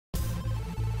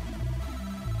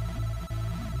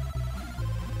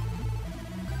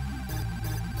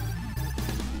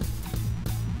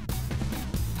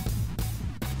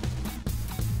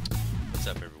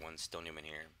Don't Even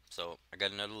here. So I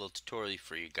got another little tutorial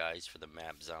for you guys for the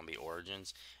map Zombie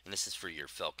Origins, and this is for your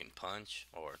Falcon Punch,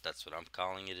 or that's what I'm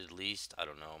calling it at least. I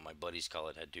don't know. My buddies call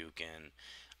it Hadouken.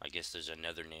 I guess there's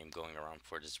another name going around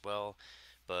for it as well.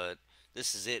 But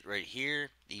this is it right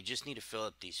here. You just need to fill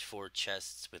up these 4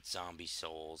 chests with zombie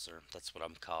souls, or that's what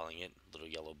I'm calling it. Little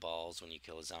yellow balls when you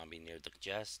kill a zombie near the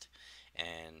chest.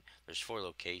 And there's 4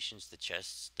 locations. The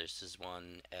chests. This is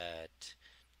one at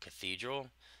Cathedral.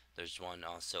 There's one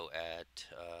also at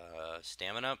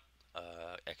Stamina,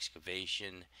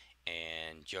 Excavation,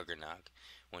 and Juggernaut.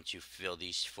 Once you fill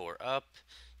these 4 up,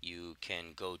 you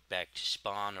can go back to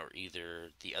spawn or either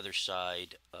the other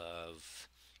side of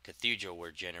Cathedral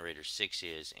where Generator 6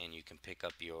 is, and you can pick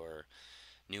up your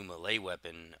new melee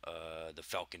weapon, the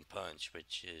Falcon Punch,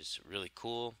 which is really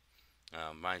cool.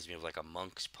 Reminds me of like a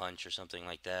monk's punch or something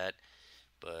like that.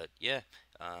 But yeah,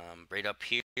 right up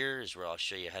here is where I'll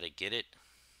show you how to get it.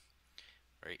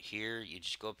 Right here, you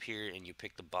just go up here and you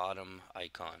pick the bottom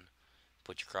icon.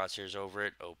 Put your crosshairs over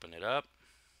it, open it up,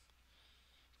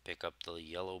 pick up the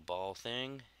yellow ball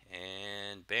thing,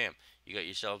 and bam, you got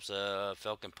yourselves a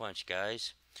Falcon Punch,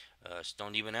 guys.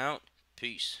 Stone Even out.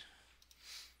 Peace.